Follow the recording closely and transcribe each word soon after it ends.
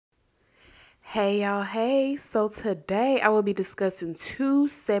Hey y'all, hey. So today I will be discussing two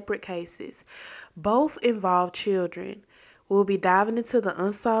separate cases. Both involve children. We'll be diving into the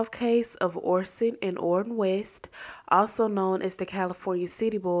unsolved case of Orson and Orrin West, also known as the California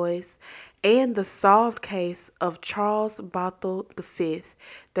City Boys, and the solved case of Charles Bothell V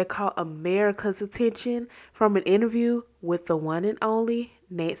that caught America's attention from an interview with the one and only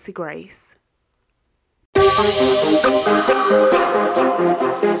Nancy Grace.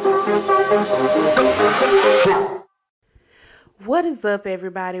 What is up,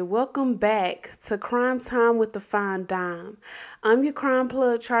 everybody? Welcome back to Crime Time with the Fine Dime. I'm your crime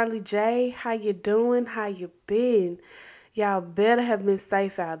plug, Charlie J. How you doing? How you been? Y'all better have been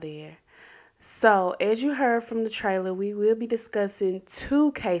safe out there. So, as you heard from the trailer, we will be discussing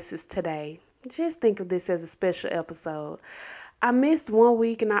two cases today. Just think of this as a special episode. I missed 1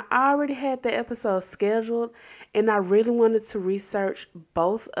 week and I already had the episode scheduled, and I really wanted to research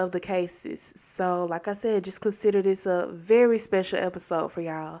both of the cases. So, like I said, just consider this a very special episode for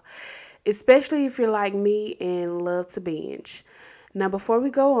y'all, especially if you're like me and love to binge. Now, before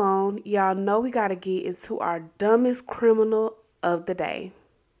we go on, y'all know we got to get into our dumbest criminal of the day.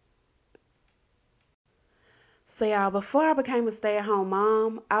 So, y'all, before I became a stay-at-home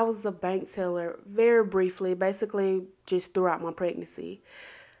mom, I was a bank teller very briefly, basically just throughout my pregnancy.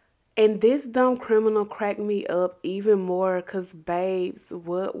 And this dumb criminal cracked me up even more because, babes,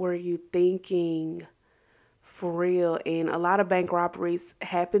 what were you thinking? For real. And a lot of bank robberies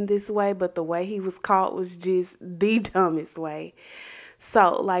happen this way, but the way he was caught was just the dumbest way.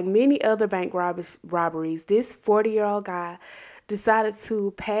 So, like many other bank robberies, this 40-year-old guy decided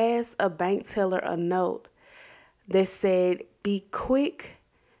to pass a bank teller a note that said, "Be quick,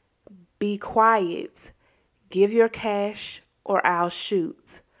 be quiet, give your cash or I'll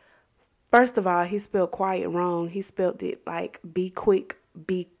shoot." First of all, he spelled quiet wrong. He spelled it like be quick,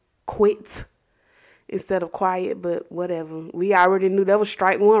 be quit instead of quiet, but whatever. We already knew that was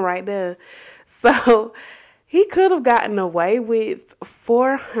strike one right there. So he could have gotten away with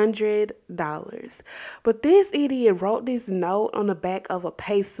 $400. But this idiot wrote this note on the back of a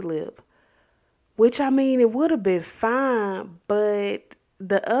pay slip. Which, I mean, it would have been fine, but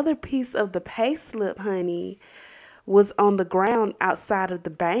the other piece of the pay slip, honey, was on the ground outside of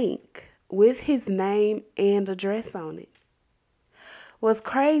the bank with his name and address on it. What's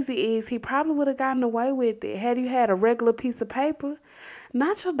crazy is he probably would have gotten away with it had you had a regular piece of paper,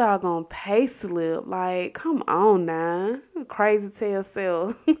 not your doggone pay slip. Like, come on now. Crazy tale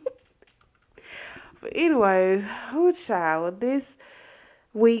self. But anyways, who child, this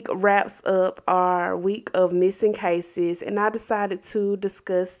week wraps up our week of missing cases, and I decided to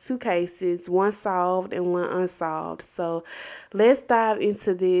discuss two cases, one solved and one unsolved. So let's dive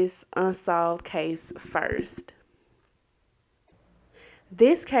into this unsolved case first.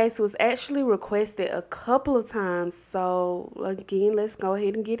 This case was actually requested a couple of times, so again, let's go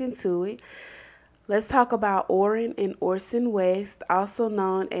ahead and get into it. Let's talk about Orrin and Orson West, also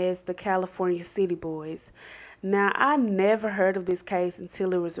known as the California City Boys. Now, I never heard of this case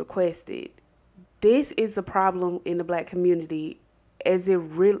until it was requested. This is a problem in the black community, as it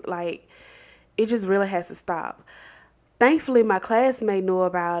just really has to stop. Thankfully, my classmate knew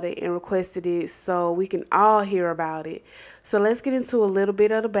about it and requested it so we can all hear about it. So let's get into a little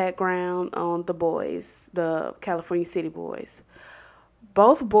bit of the background on the boys, the California City Boys.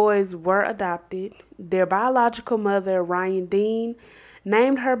 Both boys were adopted. Their biological mother, Ryan Dean,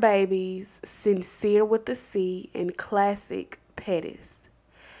 named her babies Sincere with a C and Classic Pettis.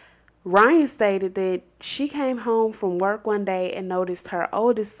 Ryan stated that she came home from work one day and noticed her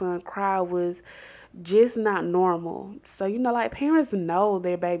oldest son cry was just not normal. So, like parents know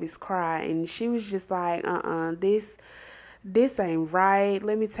their babies cry, and she was just like, this ain't right.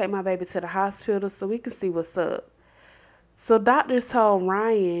 Let me take my baby to the hospital so we can see what's up. So doctors told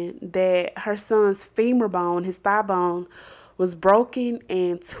Ryan that her son's femur bone, his thigh bone, was broken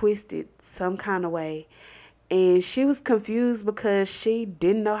and twisted some kind of way. And she was confused because she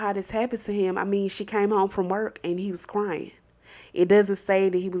didn't know how this happened to him. I mean, she came home from work and he was crying. It doesn't say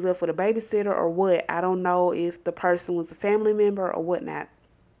that he was left with a babysitter or what. I don't know if the person was a family member or whatnot.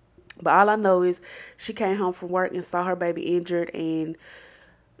 But all I know is she came home from work and saw her baby injured, and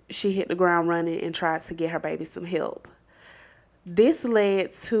she hit the ground running and tried to get her baby some help. This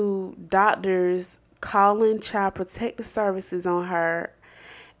led to doctors calling Child Protective Services on her,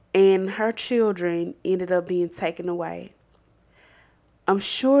 and her children ended up being taken away. I'm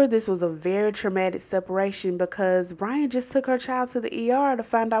sure this was a very traumatic separation because Ryan just took her child to the ER to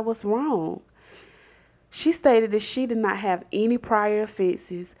find out what's wrong. She stated that she did not have any prior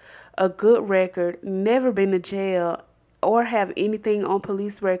offenses, a good record, never been to jail, or have anything on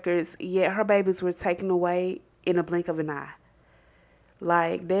police records, yet her babies were taken away in a blink of an eye.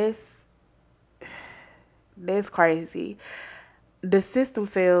 Like, that's crazy. The system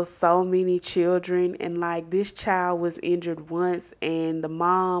fails so many children, and like this child was injured once, and the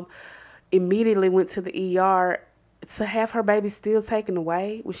mom immediately went to the ER to have her baby still taken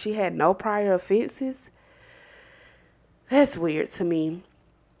away when she had no prior offenses. That's weird to me.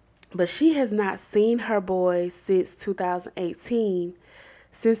 But she has not seen her boys since 2018.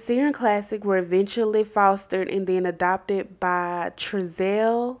 Sincere and Classic were eventually fostered and then adopted by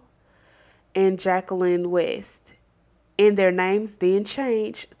Trezell and Jacqueline West, and their names then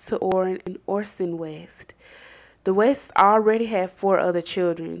changed to Orrin and Orson West. The Wests already had 4 other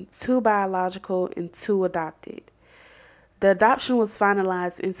children, 2 biological and 2 adopted. The adoption was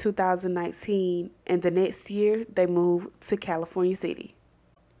finalized in 2019, and the next year they moved to California City.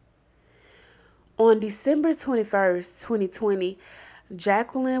 On December 21st, 2020,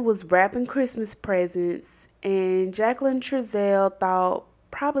 Jacqueline was wrapping Christmas presents, and Jacqueline Trezell thought,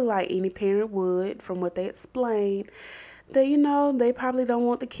 probably like any parent would, from what they explained, that they probably don't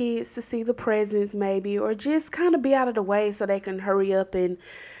want the kids to see the presents maybe, or just kind of be out of the way so they can hurry up and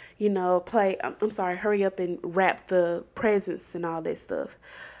play. I'm sorry, hurry up and wrap the presents and all that stuff.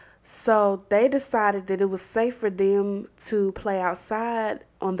 So they decided that it was safe for them to play outside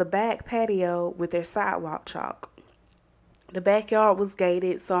on the back patio with their sidewalk chalk. The backyard was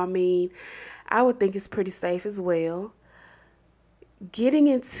gated, so I mean, I would think it's pretty safe as well. Getting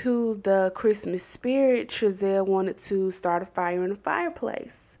into the Christmas spirit, Trezell wanted to start a fire in the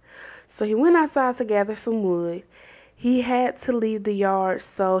fireplace. So he went outside to gather some wood. He had to leave the yard,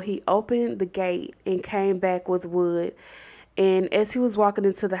 so he opened the gate and came back with wood. And as he was walking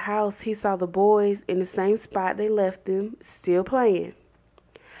into the house, he saw the boys in the same spot they left them, still playing.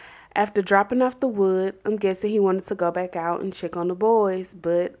 After dropping off the wood, I'm guessing he wanted to go back out and check on the boys.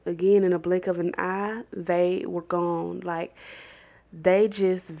 But again, in a blink of an eye, they were gone. Like, they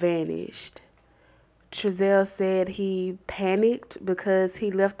just vanished. Trezell said he panicked because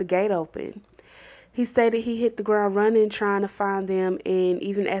he left the gate open. He stated he hit the ground running trying to find them and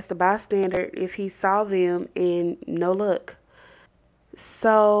even asked a bystander if he saw them, and no luck.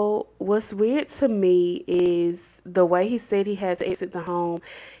 So what's weird to me is the way he said he had to exit the home.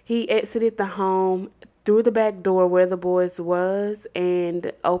 He exited the home through the back door where the boys was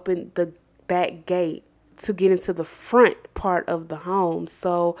and opened the back gate to get into the front part of the home.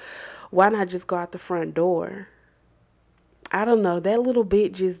 So why not just go out the front door? I don't know. That little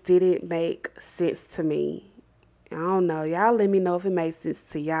bit just didn't make sense to me. I don't know. Y'all let me know if it makes sense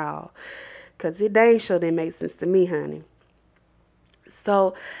to y'all. Because it dang sure didn't make sense to me, honey.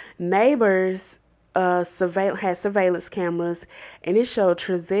 So neighbors had surveillance cameras, and it showed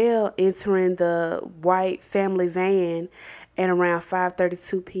Trezell entering the white family van at around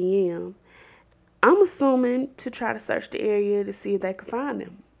 5:32 p.m. I'm assuming to try to search the area to see if they could find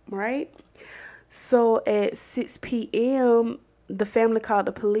him, right? So at 6 p.m., the family called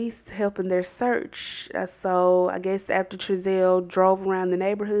the police to help in their search. So I guess after Trezell drove around the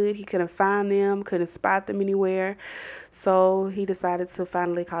neighborhood, he couldn't find them, couldn't spot them anywhere. So he decided to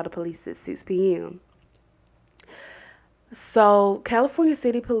finally call the police at 6 p.m. So California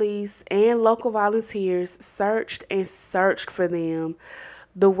City Police and local volunteers searched and searched for them.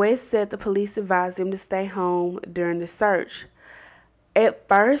 The West said the police advised him to stay home during the search. At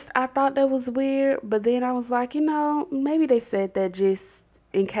first, I thought that was weird, but then I was like, maybe they said that just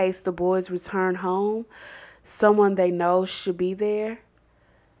in case the boys return home, someone they know should be there.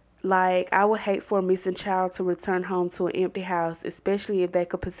 Like, I would hate for a missing child to return home to an empty house, especially if they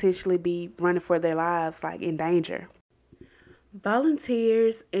could potentially be running for their lives, like in danger.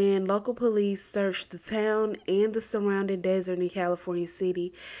 Volunteers and local police searched the town and the surrounding desert in California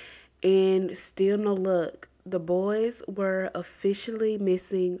City, and still no luck. The boys were officially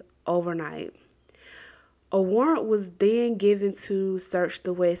missing overnight. A warrant was then given to search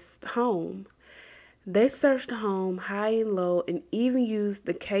the West home. They searched the home high and low and even used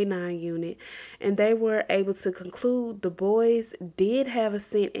the K9 unit, and they were able to conclude the boys did have a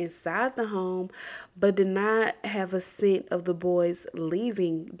scent inside the home, but did not have a scent of the boys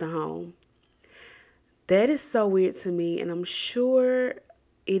leaving the home. That is so weird to me, and I'm sure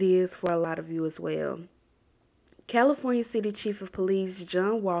it is for a lot of you as well. California City Chief of Police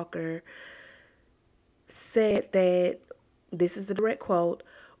John Walker said that, this is a direct quote,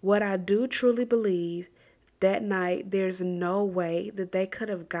 "What I do truly believe, that night there's no way that they could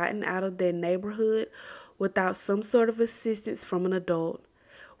have gotten out of their neighborhood without some sort of assistance from an adult.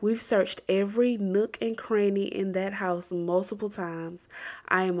 We've searched every nook and cranny in that house multiple times.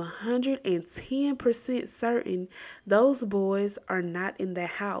 I am 110% certain those boys are not in that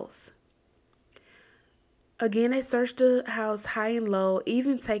house. Again, they searched the house high and low,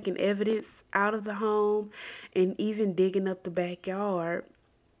 even taking evidence out of the home and even digging up the backyard.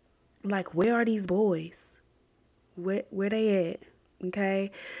 Like, where are these boys? Where they at?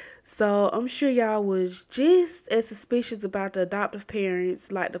 Okay. So I'm sure y'all was just as suspicious about the adoptive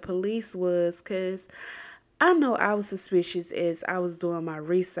parents like the police was, because I know I was suspicious as I was doing my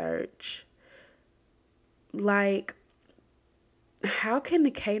research. Like, how can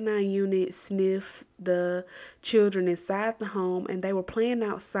the K9 unit sniff the children inside the home and they were playing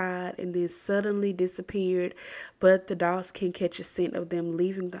outside and then suddenly disappeared, but the dogs can catch a scent of them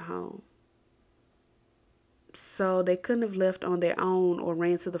leaving the home? So they couldn't have left on their own or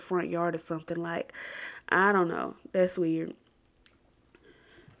ran to the front yard or something. Like, I don't know. That's weird.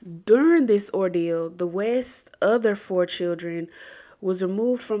 During this ordeal, the West's other 4 children was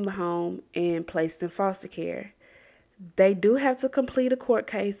removed from the home and placed in foster care. They do have to complete a court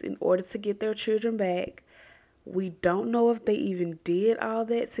case in order to get their children back. We don't know if they even did all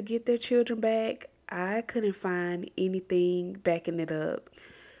that to get their children back. I couldn't find anything backing it up.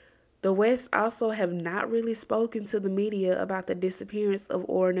 The West also have not really spoken to the media about the disappearance of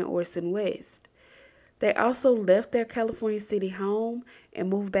Orrin and Orson West. They also left their California City home and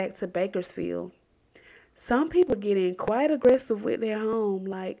moved back to Bakersfield. Some people are getting quite aggressive with their home.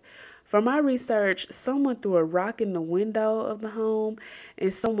 Like, from my research, someone threw a rock in the window of the home,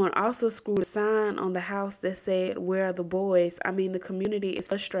 and someone also screwed a sign on the house that said, "Where are the boys?" I mean, the community is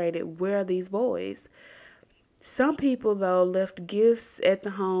frustrated. Where are these boys? Some people, though, left gifts at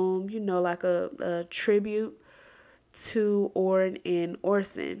the home, like a tribute to Orrin and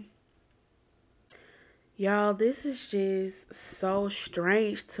Orson. Y'all, this is just so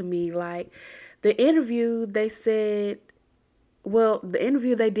strange to me. Like, the interview, they said, the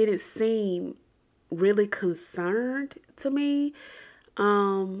interview, they didn't seem really concerned to me.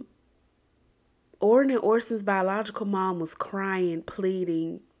 Um, Orrin and Orson's biological mom was crying,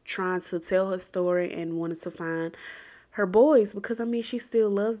 pleading, trying to tell her story and wanted to find her boys because, I mean, she still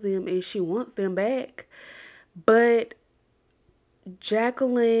loves them and she wants them back. But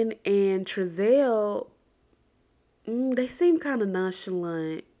Jacqueline and Trezell, they seem kind of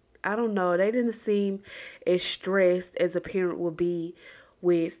nonchalant. I don't know. They didn't seem as stressed as a parent would be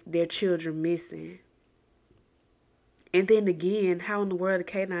with their children missing. And then again, how in the world the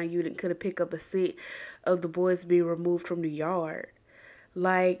K9 unit could have picked up a scent of the boys being removed from the yard?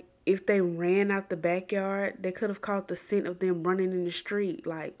 Like, if they ran out the backyard, they could have caught the scent of them running in the street,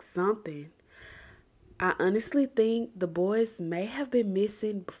 like something. I honestly think the boys may have been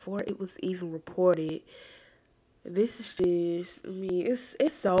missing before it was even reported. This is just, I mean, it's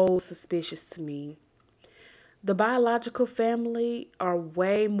so suspicious to me. The biological family are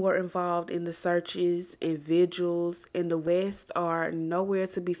way more involved in the searches and vigils, and the West are nowhere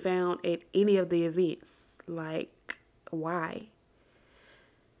to be found at any of the events. Like, why?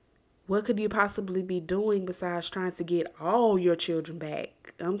 What could you possibly be doing besides trying to get all your children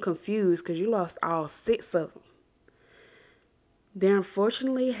back? I'm confused because you lost all 6 of them. There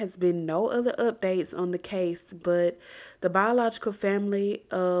unfortunately has been no other updates on the case, but the biological family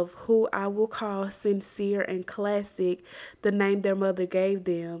of who I will call Sincere and Classic, the name their mother gave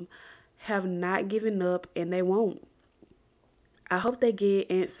them, have not given up and they won't. I hope they get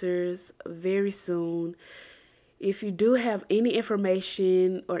answers very soon. If you do have any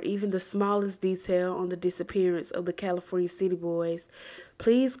information or even the smallest detail on the disappearance of the California City Boys,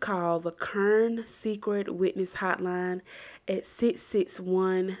 please call the Kern Secret Witness Hotline at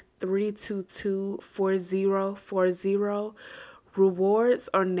 661-322-4040. Rewards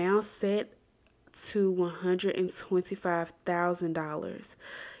are now set to $125,000.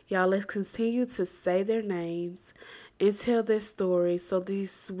 Y'all, let's continue to say their names and tell their stories so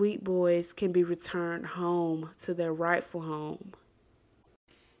these sweet boys can be returned home to their rightful home.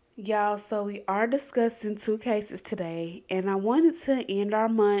 Y'all, so we are discussing 2 cases today, and I wanted to end our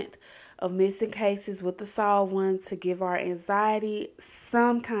month of missing cases with the solved one to give our anxiety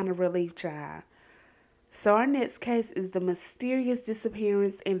some kind of relief, child. So our next case is the mysterious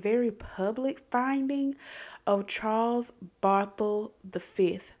disappearance and very public finding of Charles Barthel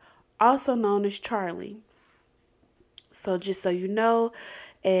V, also known as Charlie. So just so you know,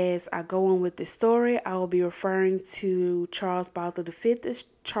 as I go on with this story, I will be referring to Charles Barthel V as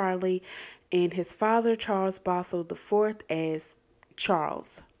Charlie and his father, Charles Barthel IV, as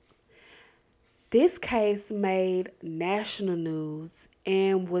Charles. This case made national news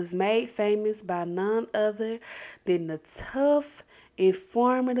and was made famous by none other than the tough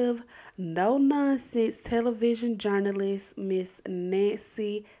informative, no-nonsense television journalist, Miss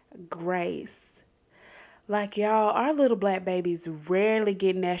Nancy Grace. Like, y'all, our little black babies rarely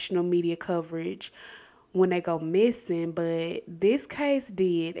get national media coverage when they go missing, but this case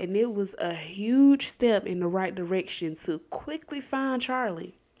did, and it was a huge step in the right direction to quickly find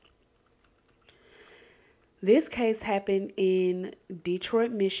Charlie. This case happened in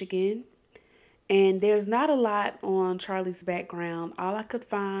Detroit, Michigan, and there's not a lot on Charlie's background. All I could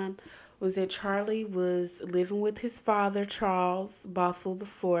find was that Charlie was living with his father, Charles Bothell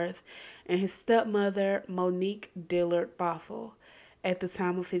IV, and his stepmother, Monique Dillard Bothell, at the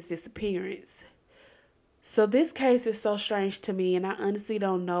time of his disappearance. So this case is so strange to me, and I honestly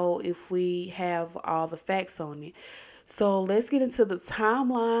don't know if we have all the facts on it. So let's get into the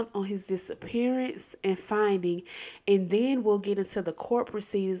timeline on his disappearance and finding, and then we'll get into the court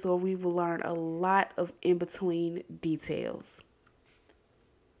proceedings where we will learn a lot of in-between details.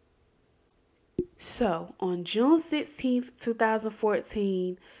 So on June 16th,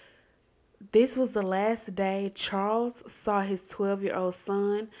 2014, this was the last day Charles saw his 12-year-old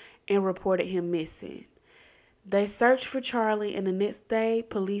son and reported him missing. They searched for Charlie, and the next day,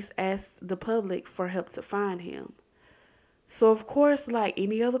 police asked the public for help to find him. So, of course, like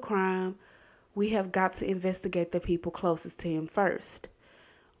any other crime, we have got to investigate the people closest to him first.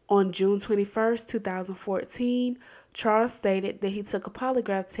 On June 21st, 2014, Charles stated that he took a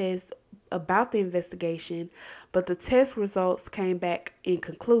polygraph test about the investigation, but the test results came back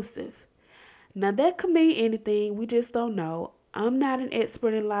inconclusive. Now, that could mean anything. We just don't know. I'm not an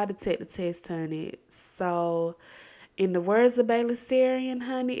expert in lie detector tests, honey. So, in the words of Bailey Sarian,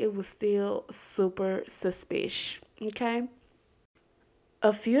 honey, it was still super suspicious. Okay?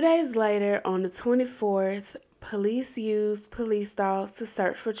 A few days later, on the 24th, police used police dogs to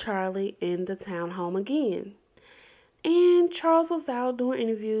search for Charlie in the townhome again. And Charles was out doing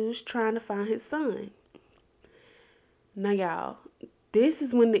interviews trying to find his son. Now, y'all, this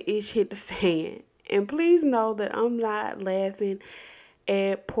is when the ish hit the fan. And please know that I'm not laughing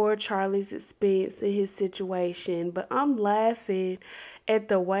at poor Charlie's expense in his situation, but I'm laughing at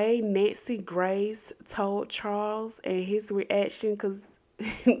the way Nancy Grace told Charles and his reaction, because,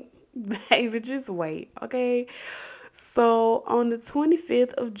 baby, just wait, okay? So on the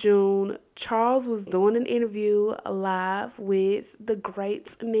 25th of June, Charles was doing an interview live with the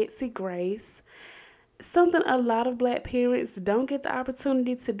great Nancy Grace, something a lot of black parents don't get the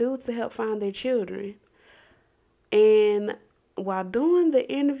opportunity to do to help find their children. And while doing the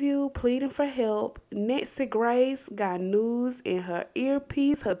interview, pleading for help, Nancy Grace got news in her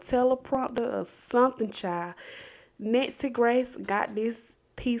earpiece, her teleprompter, or something, child. Nancy Grace got this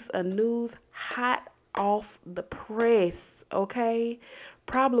piece of news hot off the press, okay?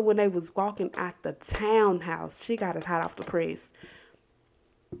 Probably when they was walking out the townhouse. She got it hot off the press.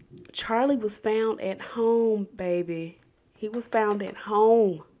 Charlie was found at home, baby. He was found at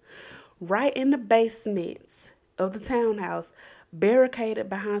home, right in the basement of the townhouse, barricaded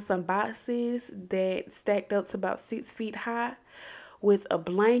behind some boxes that stacked up to about 6 feet high, with a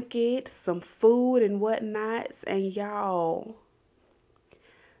blanket, some food and whatnot. And y'all,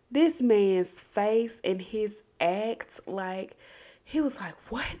 this man's face and his act, like, he was like,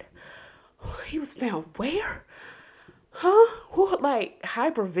 what? He was found where? Huh? Who, like,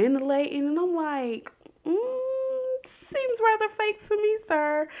 hyperventilating? And I'm like, seems rather fake to me,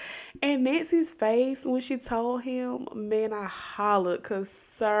 sir. And Nancy's face when she told him, man, I hollered, because,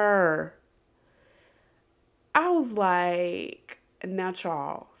 sir, I was like, now,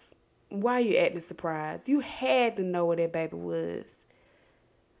 Charles, why you acting surprised? You had to know where that baby was.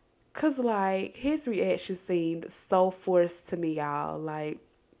 Because, like, his reaction seemed so forced to me, y'all. Like,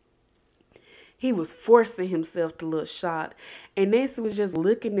 he was forcing himself to look shocked. And Nancy was just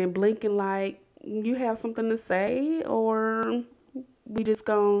looking and blinking like, you have something to say? Or we just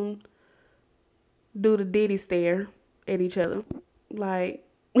gonna do the Diddy stare at each other? Like,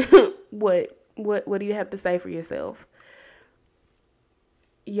 what? What do you have to say for yourself?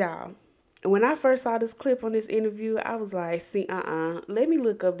 Y'all, when I first saw this clip on this interview, I was like, see, let me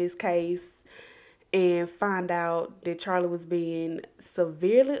look up this case and find out that Charlie was being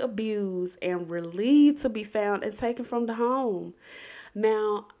severely abused and relieved to be found and taken from the home.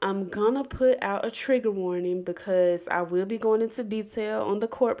 Now, I'm gonna put out a trigger warning because I will be going into detail on the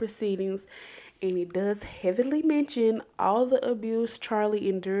court proceedings, and it does heavily mention all the abuse Charlie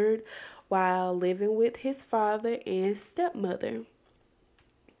endured while living with his father and stepmother.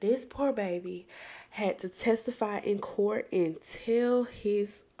 This poor baby had to testify in court and tell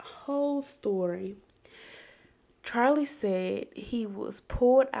his whole story. Charlie said he was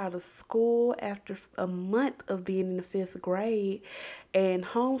pulled out of school after a month of being in the fifth grade and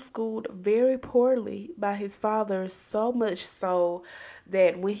homeschooled very poorly by his father, so much so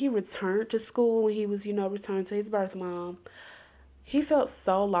that when he returned to school, when he was, returned to his birth mom, he felt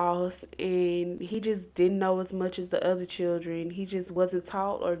so lost and he just didn't know as much as the other children. He just wasn't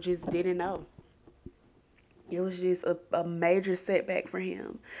taught or just didn't know. It was just a major setback for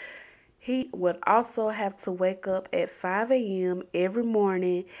him. He would also have to wake up at 5 a.m. every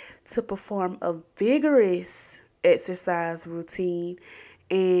morning to perform a vigorous exercise routine.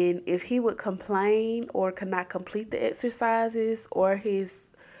 And if he would complain or could not complete the exercises or his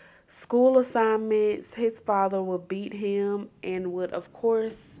school assignments, his father would beat him and would, of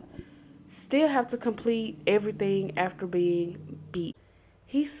course, still have to complete everything after being beat.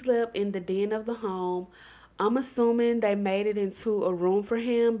 He slept in the den of the home. I'm assuming they made it into a room for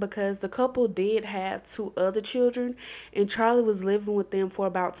him because the couple did have two other children, and Charlie was living with them for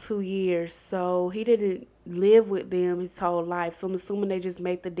about 2 years. So he didn't live with them his whole life. So I'm assuming they just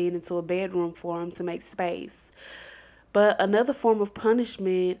made the den into a bedroom for him to make space. But another form of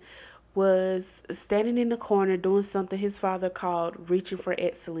punishment was standing in the corner doing something his father called reaching for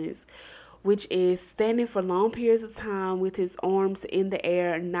excellence, which is standing for long periods of time with his arms in the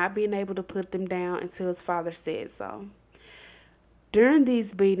air and not being able to put them down until his father said so. During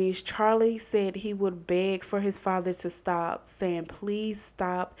these beatings, Charlie said he would beg for his father to stop, saying, "Please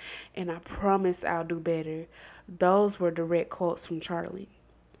stop, and I promise I'll do better." Those were direct quotes from Charlie.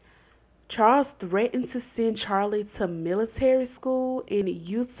 Charles threatened to send Charlie to military school in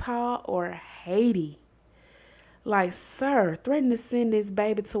Utah or Haiti. Like, sir, threatening to send this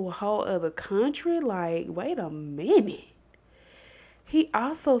baby to a whole other country? Like, wait a minute. He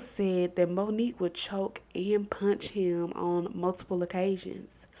also said that Monique would choke and punch him on multiple occasions.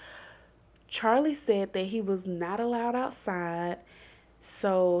 Charlie said that he was not allowed outside,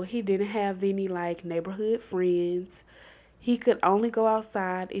 so he didn't have any like neighborhood friends. He could only go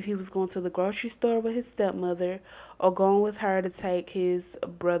outside if he was going to the grocery store with his stepmother or going with her to take his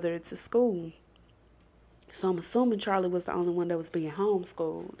brother to school. So I'm assuming Charlie was the only one that was being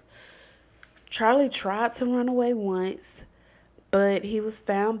homeschooled. Charlie tried to run away once, but he was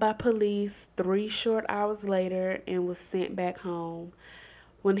found by police 3 short hours later and was sent back home.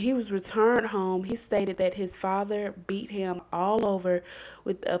 When he was returned home, he stated that his father beat him all over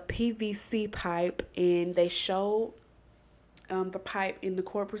with a PVC pipe, and they showed the pipe in the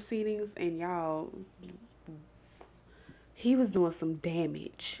court proceedings, and y'all, he was doing some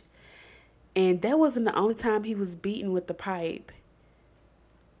damage. And that wasn't the only time he was beaten with the pipe.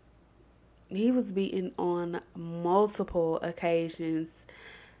 He was beaten on multiple occasions.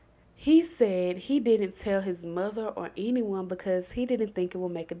 He said he didn't tell his mother or anyone because he didn't think it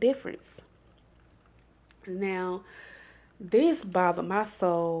would make a difference. Now, this bothered my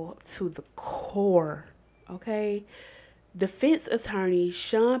soul to the core, okay? Defense attorney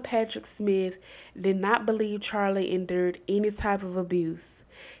Sean Patrick Smith did not believe Charlie endured any type of abuse.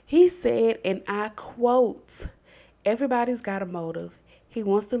 He said, and I quote, "Everybody's got a motive. He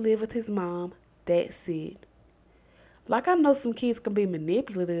wants to live with his mom. That's it." Like, I know some kids can be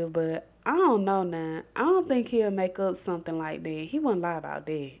manipulative, but I don't know now. I don't think he'll make up something like that. He wouldn't lie about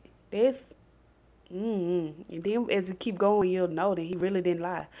that. That's, And then as we keep going, you'll know that he really didn't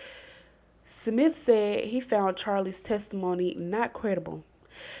lie. Smith said he found Charlie's testimony not credible.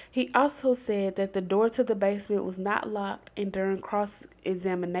 He also said that the door to the basement was not locked, and during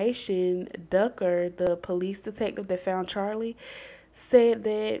cross-examination, Ducker, the police detective that found Charlie, said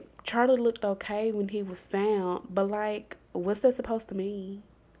that Charlie looked okay when he was found, but like, what's that supposed to mean?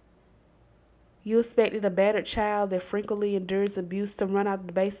 You expected a battered child that frequently endures abuse to run out of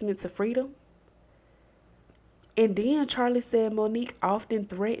the basement to freedom? And then Charlie said Monique often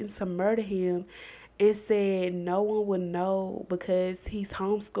threatened to murder him and said no one would know because he's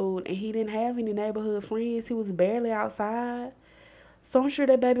homeschooled and he didn't have any neighborhood friends. He was barely outside. So I'm sure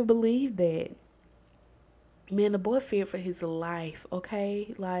that baby believed that. Man, the boy feared for his life,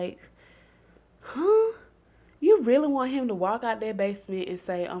 okay? Like, huh? You really want him to walk out that basement and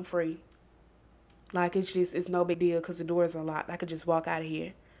say, "I'm free"? Like, it's no big deal because the doors are locked. I could just walk out of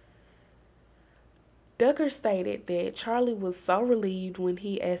here. Ducker stated that Charlie was so relieved when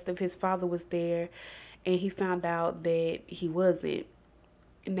he asked if his father was there and he found out that he wasn't.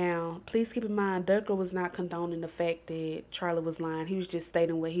 Now, please keep in mind, Ducker was not condoning the fact that Charlie was lying. He was just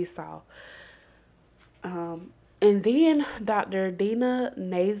stating what he saw. And then Dr. Dina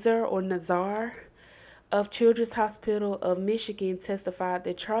Nazar of Children's Hospital of Michigan testified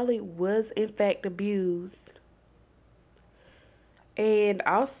that Charlie was in fact abused. And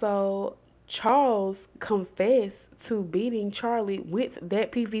also, Charles confessed to beating Charlie with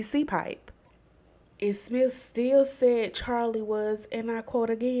that PVC pipe. And Smith still said Charlie was, and I quote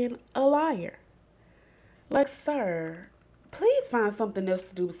again, a liar. Like, sir, please find something else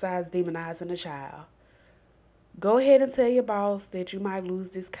to do besides demonizing a child. Go ahead and tell your boss that you might lose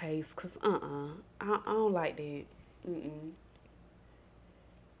this case, because I don't like that. Mm-mm.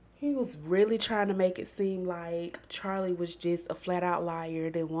 He was really trying to make it seem like Charlie was just a flat out liar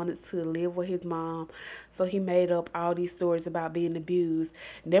that wanted to live with his mom. So he made up all these stories about being abused.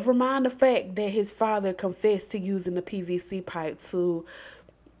 Never mind the fact that his father confessed to using the PVC pipe to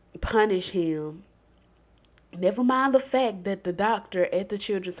punish him. Never mind the fact that the doctor at the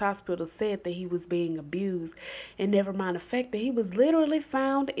children's hospital said that he was being abused. And never mind the fact that he was literally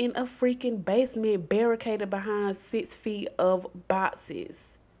found in a freaking basement barricaded behind 6 feet of boxes.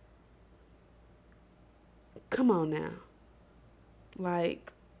 Come on now.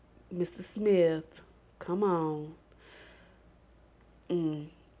 Like, Mr. Smith, come on. Mm.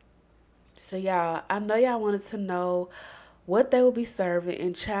 So, y'all, I know y'all wanted to know what they will be serving,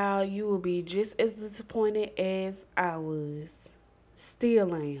 and child, you will be just as disappointed as I was.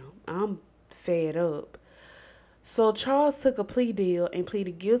 Still am. I'm fed up. So Charles took a plea deal and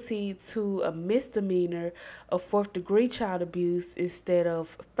pleaded guilty to a misdemeanor of fourth-degree child abuse instead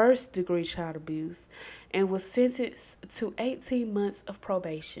of first-degree child abuse, and was sentenced to 18 months of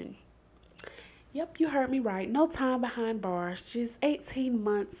probation. Yep, you heard me right. No time behind bars, just 18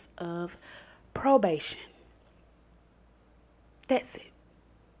 months of probation. That's it.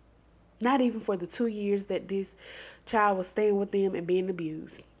 Not even for the 2 years that this child was staying with them and being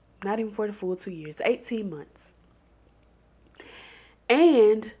abused. Not even for the full 2 years. 18 months.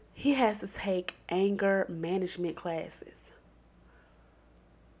 And he has to take anger management classes.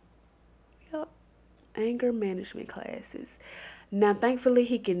 Yep. Anger management classes. Now, thankfully,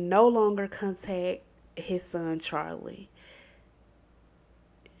 he can no longer contact his son, Charlie.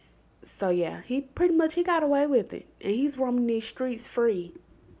 So, yeah, he got away with it. And he's roaming these streets free.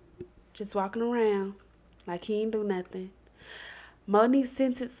 Just walking around like he ain't do nothing. Monique's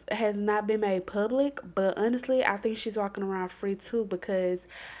sentence has not been made public, but honestly, I think she's walking around free too, because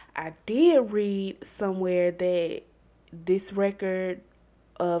I did read somewhere that this record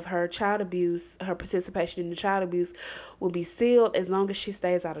of her child abuse, her participation in the child abuse, will be sealed as long as she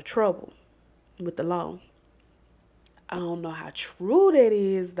stays out of trouble with the law. I don't know how true that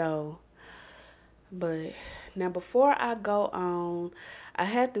is though. But now before I go on, I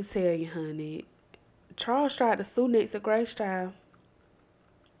have to tell you, honey, Charles tried to sue Nancy Grace Child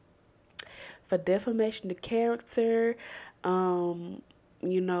for defamation of character.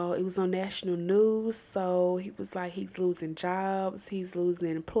 It was on national news, so he was like, he's losing jobs, he's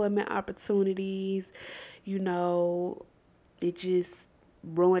losing employment opportunities. It just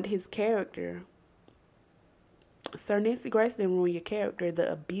ruined his character. Sir, Nancy Grace didn't ruin your character.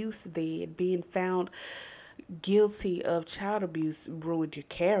 The abuse did. Being found guilty of child abuse ruined your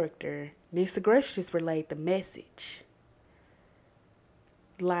character. Nancy Grace just relayed the message.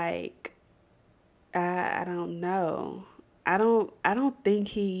 Like, I don't know. I don't think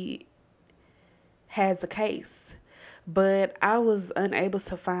he has a case. But I was unable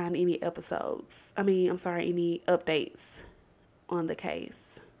to find any episodes. Any updates on the case.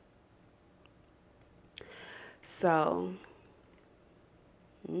 So,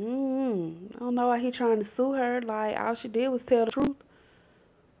 I don't know why he trying to sue her. Like, all she did was tell the truth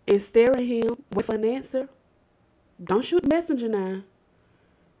and stare at him with an answer. Don't shoot the messenger now.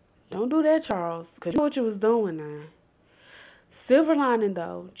 Don't do that, Charles, because you know what you was doing now. Silver lining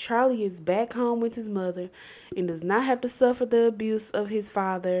though, Charlie is back home with his mother and does not have to suffer the abuse of his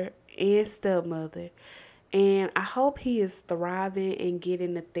father and stepmother. And I hope he is thriving and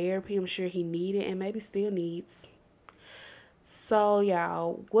getting the therapy I'm sure he needed and maybe still needs. So,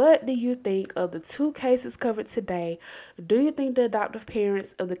 y'all, what do you think of the two cases covered today? Do you think the adoptive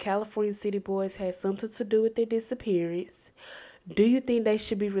parents of the California City Boys had something to do with their disappearance? Do you think they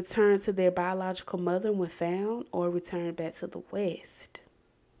should be returned to their biological mother when found, or returned back to the West?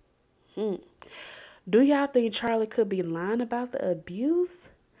 Do y'all think Charlie could be lying about the abuse?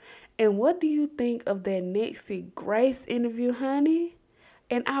 And what do you think of that Nancy Grace interview, honey?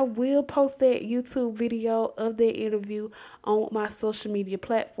 And I will post that YouTube video of that interview on my social media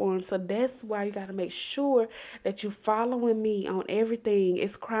platform. So that's why you got to make sure that you're following me on everything.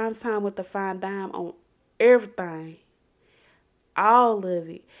 It's Crime Time with the Fine Dime on everything. All of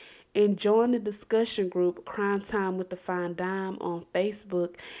it. And join the discussion group Crime Time with the Fine Dime on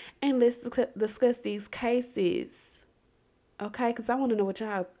Facebook. And let's discuss these cases. Okay? Because I want to know what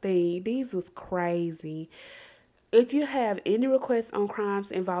y'all think. These was crazy. If you have any requests on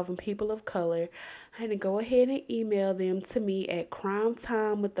crimes involving people of color, honey, go ahead and email them to me at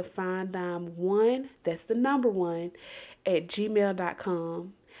crimetime with the fine dime one, that's the number one, at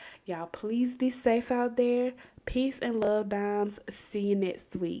gmail.com. Y'all, please be safe out there. Peace and love, dimes. See you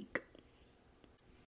next week.